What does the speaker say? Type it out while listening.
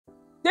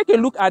Take a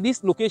look at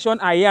this location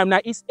I am now.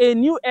 It's a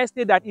new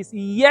estate that is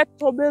yet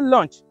to be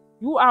launched.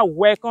 You are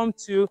welcome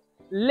to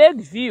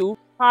Lakeview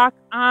Park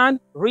and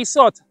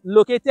Resort,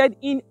 located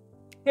in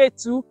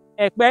Ketu,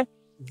 Ekpe,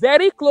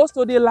 very close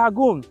to the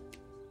Lagoon.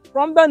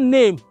 From the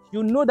name,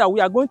 you know that we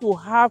are going to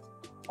have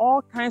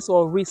all kinds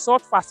of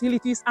resort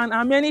facilities and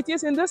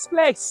amenities in this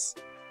place.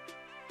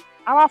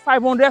 Our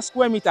 500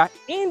 square meter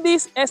in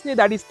this estate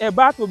that is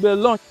about to be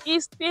launched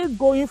is still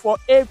going for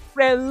a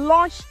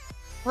pre-launch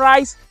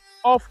price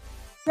of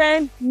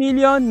 10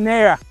 million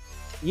naira.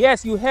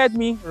 Yes, you heard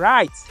me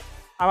right.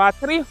 Our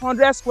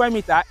 300 square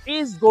meter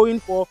is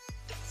going for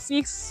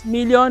 6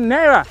 million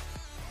naira.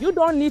 You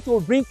don't need to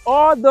bring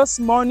all this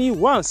money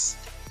once.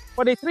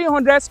 For the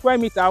 300 square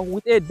meter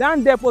with a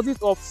down deposit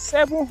of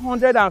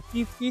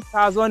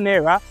 750,000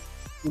 naira,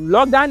 you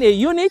lock down a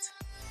unit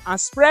and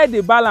spread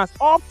the balance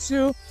up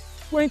to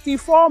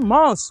 24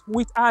 months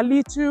with a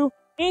little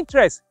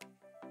interest.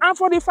 And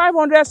for the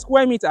 500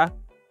 square meter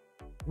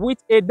with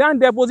a down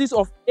deposit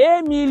of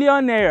 1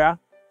 million naira,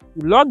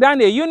 you lock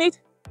down a unit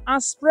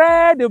and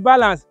spread the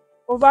balance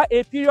over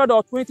a period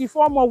of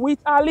 24 months with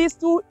at least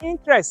 2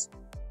 interest.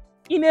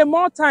 In a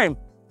more time,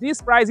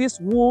 these prices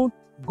will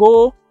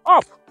go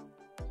up.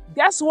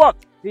 Guess what?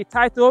 The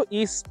title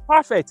is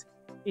perfect.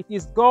 It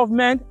is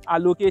government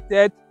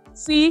allocated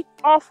C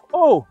of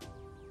O.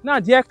 Now,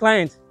 dear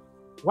client,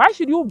 why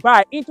should you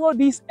buy into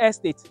this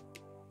estate?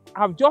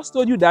 I've just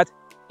told you that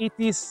it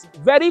is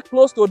very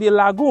close to the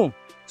Lagoon.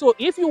 So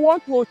if you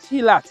want to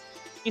chill out,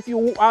 if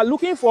you are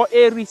looking for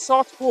a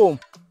resort home,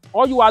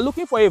 or you are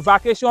looking for a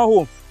vacation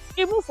home,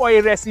 even for a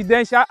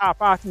residential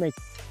apartment,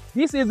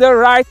 this is the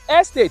right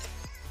estate.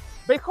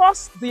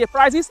 Because the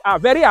prices are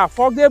very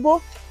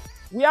affordable,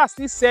 we are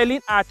still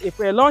selling at a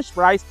pre-launch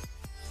price,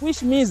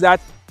 which means that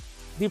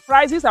the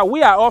prices that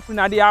we are offering,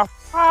 and they are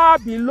far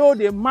below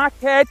the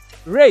market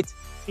rate.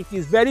 It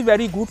is very,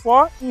 very good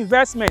for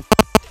investment.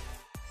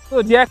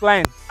 So, dear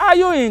client, are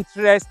you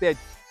interested?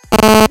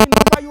 The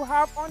number you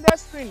have on the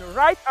screen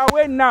right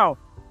away now,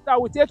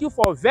 that will take you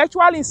for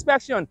virtual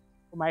inspection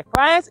for my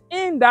clients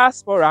in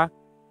diaspora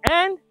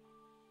and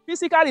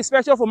physical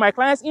inspection for my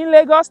clients in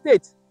Lagos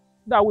State.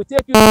 That will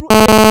take you through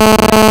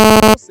a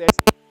process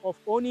of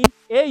owning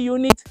a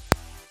unit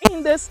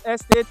in this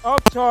estate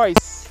of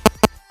choice.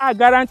 I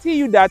guarantee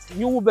you that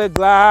you will be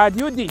glad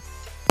you did.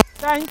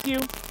 Thank you.